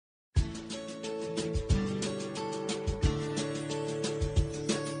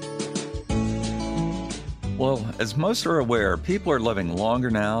Well, as most are aware, people are living longer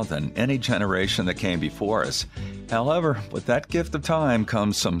now than any generation that came before us. However, with that gift of time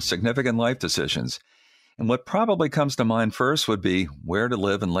comes some significant life decisions. And what probably comes to mind first would be where to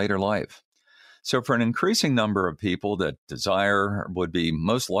live in later life. So, for an increasing number of people that desire would be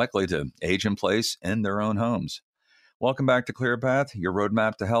most likely to age in place in their own homes. Welcome back to Clear Path, your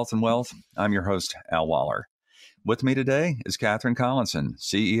roadmap to health and wealth. I'm your host, Al Waller. With me today is Catherine Collinson,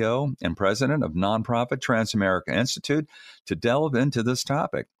 CEO and president of nonprofit Transamerica Institute, to delve into this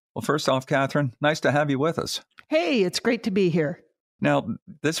topic. Well, first off, Catherine, nice to have you with us. Hey, it's great to be here. Now,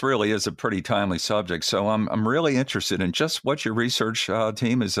 this really is a pretty timely subject, so I'm really interested in just what your research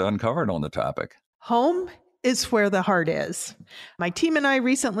team has uncovered on the topic. Home is where the heart is. My team and I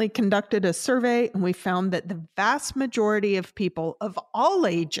recently conducted a survey, and we found that the vast majority of people of all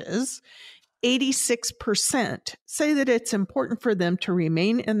ages, 86%, say that it's important for them to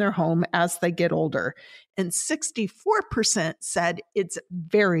remain in their home as they get older, and 64% said it's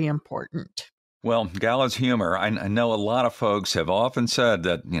very important. Well, gallows humor. I know a lot of folks have often said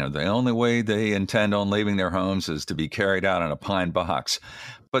that, the only way they intend on leaving their homes is to be carried out in a pine box.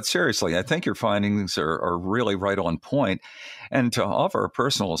 But seriously, I think your findings are really right on point. And to offer a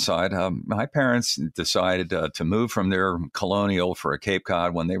personal aside, my parents decided to move from their colonial for a Cape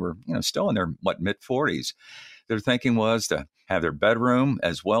Cod when they were, still in their mid-40s. Their thinking was to have their bedroom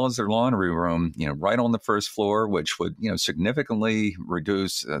as well as their laundry room, right on the first floor, which would, significantly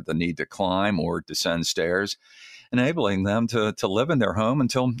reduce the need to climb or descend stairs, enabling them to live in their home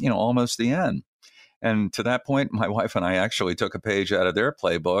until, almost the end. And to that point, my wife and I actually took a page out of their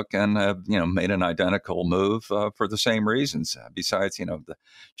playbook and, made an identical move for the same reasons. Besides, the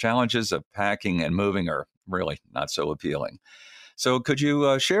challenges of packing and moving are really not so appealing. So could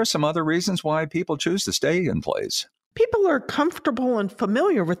you share some other reasons why people choose to stay in place? People are comfortable and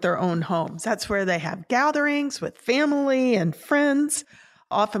familiar with their own homes. That's where they have gatherings with family and friends.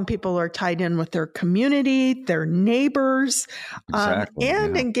 Often people are tied in with their community, their neighbors, and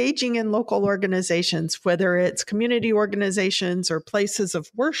engaging in local organizations, whether it's community organizations or places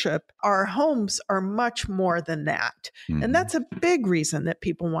of worship. Our homes are much more than that. Mm-hmm. And that's a big reason that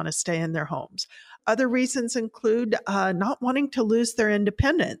people want to stay in their homes. Other reasons include not wanting to lose their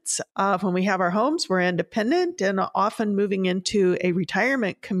independence. When we have our homes, we're independent, and often moving into a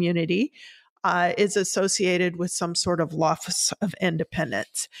retirement community is associated with some sort of loss of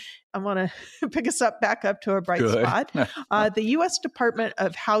independence. I want to pick us back up to a bright spot. The U.S. Department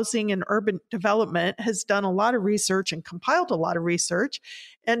of Housing and Urban Development has done a lot of research and compiled a lot of research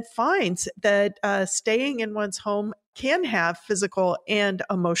and finds that staying in one's home can have physical and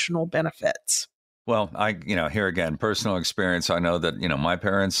emotional benefits. Well, here again, personal experience. I know that, my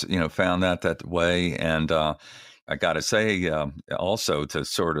parents, found that way. And I got to say, also to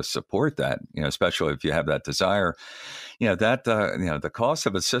sort of support that, especially if you have that desire, the cost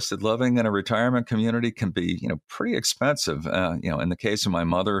of assisted living in a retirement community can be, pretty expensive. In the case of my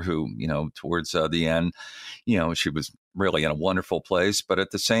mother, who, towards the end, she was really in a wonderful place. But at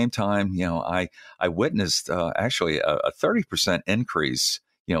the same time, I witnessed actually a 30% increase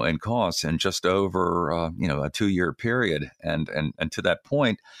in costs in just over, a 2-year period. And to that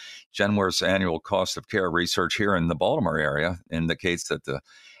point, Genworth's annual cost of care research here in the Baltimore area indicates that the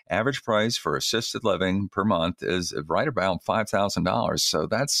average price for assisted living per month is right around $5,000. So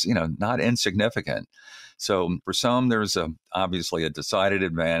that's, not insignificant. So for some, there's obviously a decided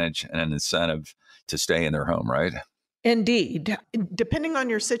advantage and an incentive to stay in their home, right? Indeed. Depending on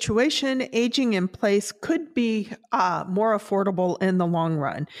your situation, aging in place could be more affordable in the long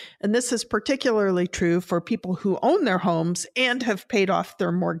run. And this is particularly true for people who own their homes and have paid off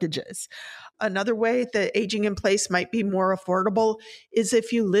their mortgages. Another way that aging in place might be more affordable is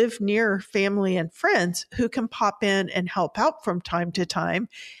if you live near family and friends who can pop in and help out from time to time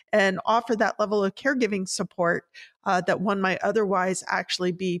and offer that level of caregiving support that one might otherwise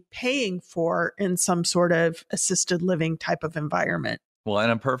actually be paying for in some sort of assisted living type of environment. Well,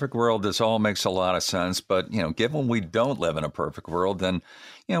 in a perfect world, this all makes a lot of sense. But, given we don't live in a perfect world, then,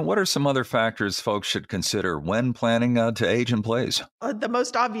 what are some other factors folks should consider when planning to age in place? The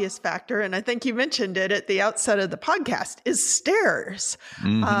most obvious factor, and I think you mentioned it at the outset of the podcast, is stairs.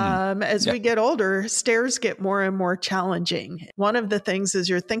 Mm-hmm. As we get older, stairs get more and more challenging. One of the things as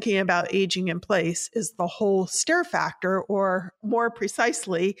you're thinking about aging in place is the whole stair factor, or more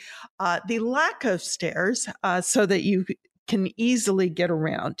precisely, the lack of stairs, so that you can easily get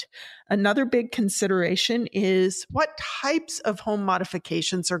around. Another big consideration is what types of home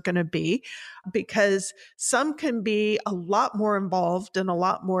modifications are going to be, because some can be a lot more involved and a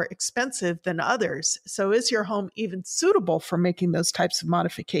lot more expensive than others. So is your home even suitable for making those types of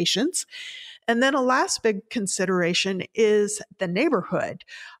modifications? And then a last big consideration is the neighborhood.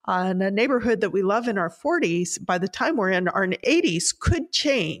 And a neighborhood that we love in our 40s, by the time we're in our 80s, could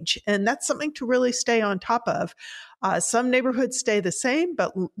change. And that's something to really stay on top of. Some neighborhoods stay the same,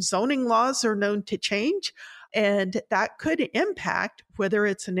 but zoning laws are known to change. And that could impact whether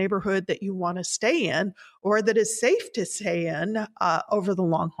it's a neighborhood that you want to stay in or that is safe to stay in over the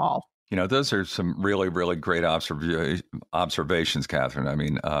long haul. Those are some really, really great observations, Catherine. I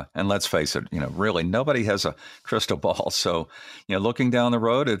mean, and let's face it, really nobody has a crystal ball. So, looking down the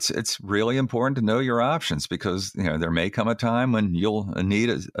road, it's really important to know your options because, there may come a time when you'll need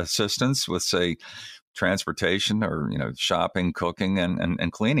assistance with, say, transportation or, shopping, cooking,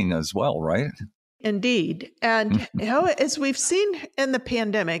 and cleaning as well, right? Indeed. And, as we've seen in the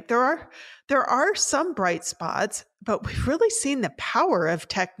pandemic, there are some bright spots, but we've really seen the power of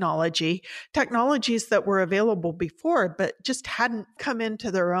technologies that were available before, but just hadn't come into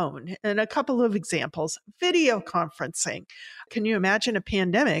their own. And a couple of examples, video conferencing. Can you imagine a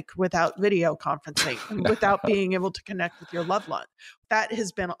pandemic without video conferencing and without being able to connect with your loved one? That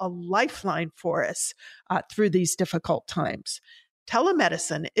has been a lifeline for us through these difficult times.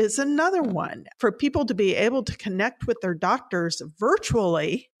 Telemedicine is another one for people to be able to connect with their doctors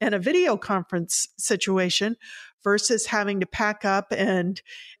virtually in a video conference situation versus having to pack up and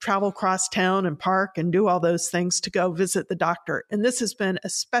travel across town and park and do all those things to go visit the doctor. And this has been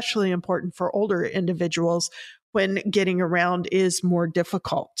especially important for older individuals when getting around is more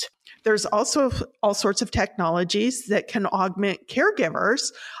difficult. There's also all sorts of technologies that can augment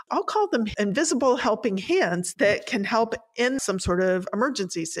caregivers. I'll call them invisible helping hands that can help in some sort of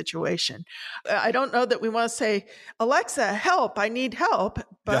emergency situation. I don't know that we want to say, Alexa, help, I need help.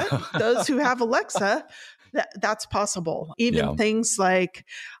 But those who have Alexa, that's possible. Even things like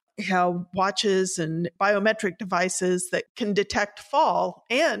watches and biometric devices that can detect fall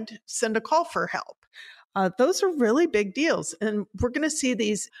and send a call for help. Those are really big deals. And we're going to see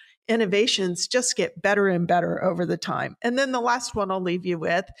these innovations just get better and better over the time. And then the last one I'll leave you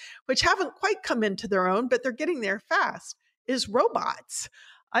with, which haven't quite come into their own, but they're getting there fast, is robots.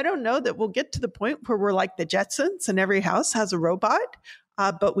 I don't know that we'll get to the point where we're like the Jetsons and every house has a robot,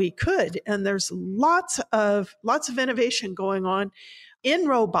 but we could. And there's lots of innovation going on in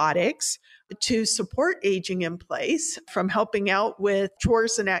robotics to support aging in place, from helping out with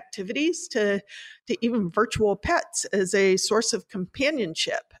chores and activities to even virtual pets as a source of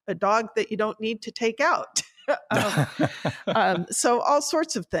companionship, a dog that you don't need to take out. So all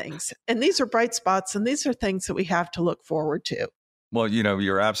sorts of things. And these are bright spots, and these are things that we have to look forward to. Well,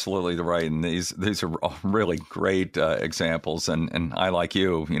 you're absolutely right. And these are all really great examples. And I, like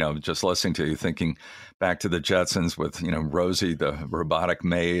you, just listening to you, thinking back to the Jetsons with, Rosie, the robotic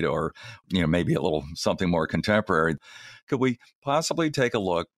maid, or, maybe a little something more contemporary. Could we possibly take a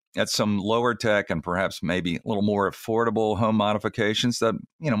look at some lower tech and perhaps maybe a little more affordable home modifications that,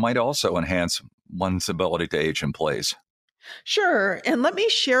 might also enhance one's ability to age in place? Sure. And let me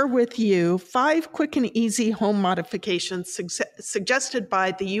share with you 5 quick and easy home modifications suggested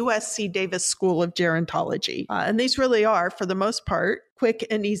by the USC Davis School of Gerontology. And these really are, for the most part, quick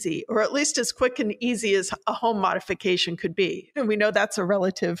and easy, or at least as quick and easy as a home modification could be. And we know that's a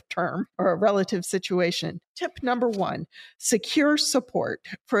relative term or a relative situation. Tip number 1, secure support.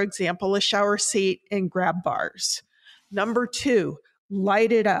 For example, a shower seat and grab bars. Number 2,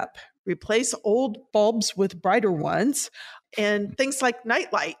 light it up. Replace old bulbs with brighter ones, and things like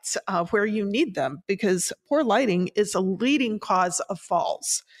night lights where you need them, because poor lighting is a leading cause of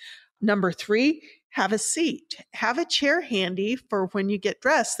falls. Number 3, have a seat. Have a chair handy for when you get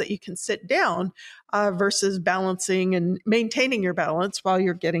dressed that you can sit down versus balancing and maintaining your balance while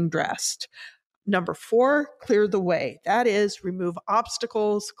you're getting dressed. Number 4, clear the way. That is, remove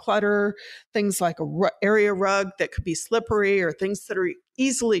obstacles, clutter, things like a area rug that could be slippery or things that are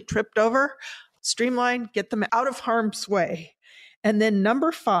easily tripped over. Streamline, get them out of harm's way. And then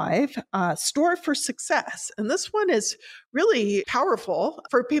number 5, store for success. And this one is really powerful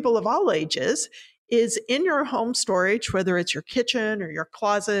for people of all ages, is in your home storage, whether it's your kitchen or your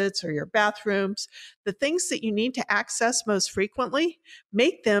closets or your bathrooms, the things that you need to access most frequently,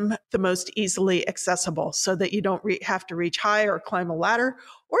 make them the most easily accessible so that you don't have to reach high or climb a ladder,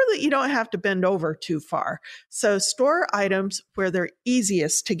 or that you don't have to bend over too far. So store items where they're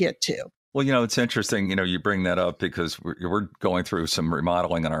easiest to get to. Well, it's interesting, you bring that up because we're going through some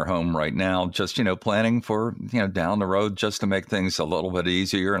remodeling in our home right now, just, planning for, down the road, just to make things a little bit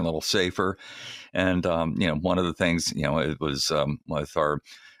easier and a little safer. And, one of the things, it was with our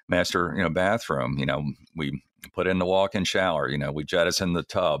master, bathroom, we put in the walk-in shower, we jettison the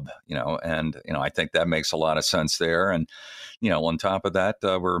tub, and, I think that makes a lot of sense there. And, on top of that,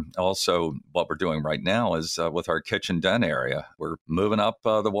 what we're doing right now is with our kitchen den area, we're moving up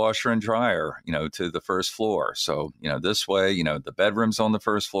the washer and dryer, to the first floor. So, this way, the bedroom's on the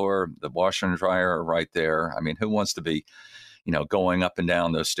first floor, the washer and dryer are right there. I mean, who wants to be going up and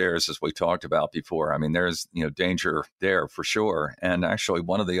down those stairs as we talked about before? I mean, there's, danger there for sure. And actually,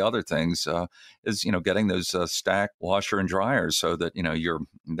 one of the other things is, getting those stacked washer and dryers so that,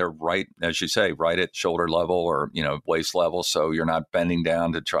 they're right, as you say, right at shoulder level or, waist level. So you're not bending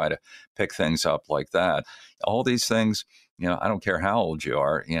down to try to pick things up like that. All these things, I don't care how old you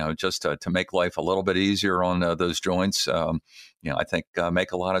are, just to make life a little bit easier on those joints, I think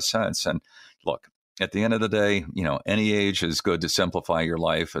make a lot of sense. And look, at the end of the day, any age is good to simplify your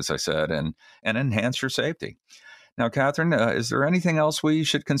life, as I said, and enhance your safety. Now, Catherine, is there anything else we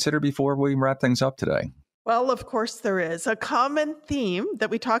should consider before we wrap things up today? Well, of course there is. A common theme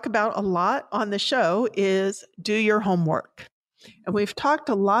that we talk about a lot on the show is do your homework. And we've talked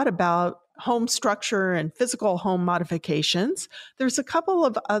a lot about home structure and physical home modifications. There's a couple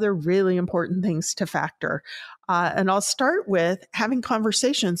of other really important things to factor. And I'll start with having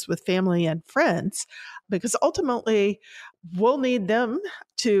conversations with family and friends, because ultimately we'll need them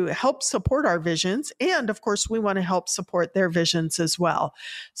to help support our visions. And of course, we want to help support their visions as well.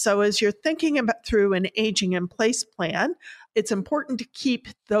 So as you're thinking about through an aging in place plan, it's important to keep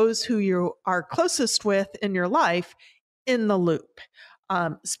those who you are closest with in your life in the loop.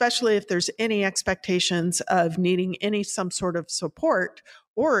 Especially if there's any expectations of needing some sort of support,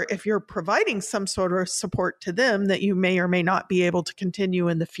 or if you're providing some sort of support to them that you may or may not be able to continue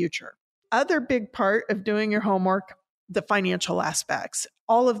in the future. Other big part of doing your homework, the financial aspects.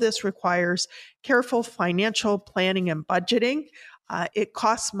 All of this requires careful financial planning and budgeting. It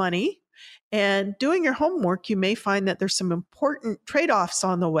costs money. And doing your homework, you may find that there's some important trade-offs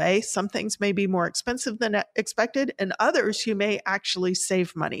on the way. Some things may be more expensive than expected, and others you may actually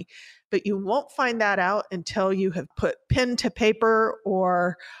save money. But you won't find that out until you have put pen to paper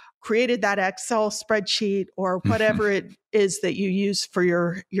or created that Excel spreadsheet or whatever it is that you use for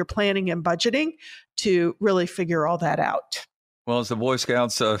your planning and budgeting to really figure all that out. Well, as the Boy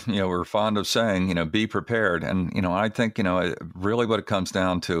Scouts, we're fond of saying, be prepared. And, I think, really what it comes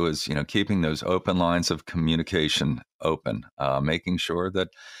down to is, keeping those open lines of communication open, making sure that,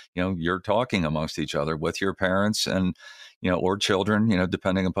 you're talking amongst each other with your parents and, or children,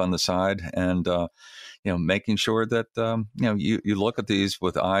 depending upon the side. And, making sure that, you look at these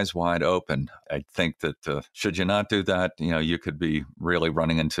with eyes wide open. I think that should you not do that, you could be really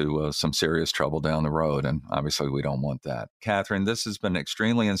running into some serious trouble down the road. And obviously we don't want that. Catherine, this has been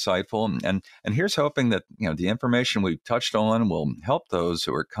extremely insightful. And here's hoping that, the information we've touched on will help those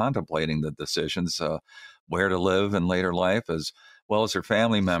who are contemplating the decisions where to live in later life, as well as their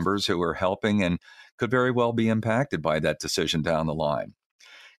family members who are helping and could very well be impacted by that decision down the line.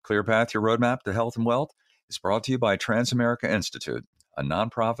 Clear Path, Your Roadmap to Health and Wealth is brought to you by Transamerica Institute, a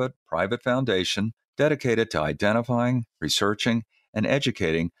nonprofit private foundation dedicated to identifying, researching, and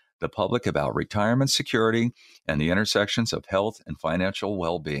educating the public about retirement security and the intersections of health and financial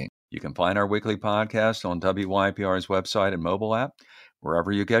well-being. You can find our weekly podcast on WYPR's website and mobile app,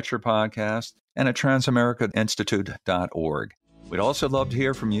 wherever you get your podcast, and at transamericainstitute.org. We'd also love to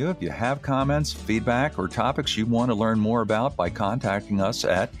hear from you if you have comments, feedback, or topics you want to learn more about by contacting us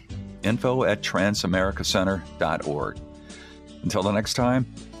at info@transamericacenter.org. Until the next time,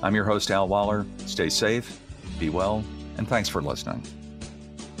 I'm your host, Al Waller. Stay safe, be well, and thanks for listening.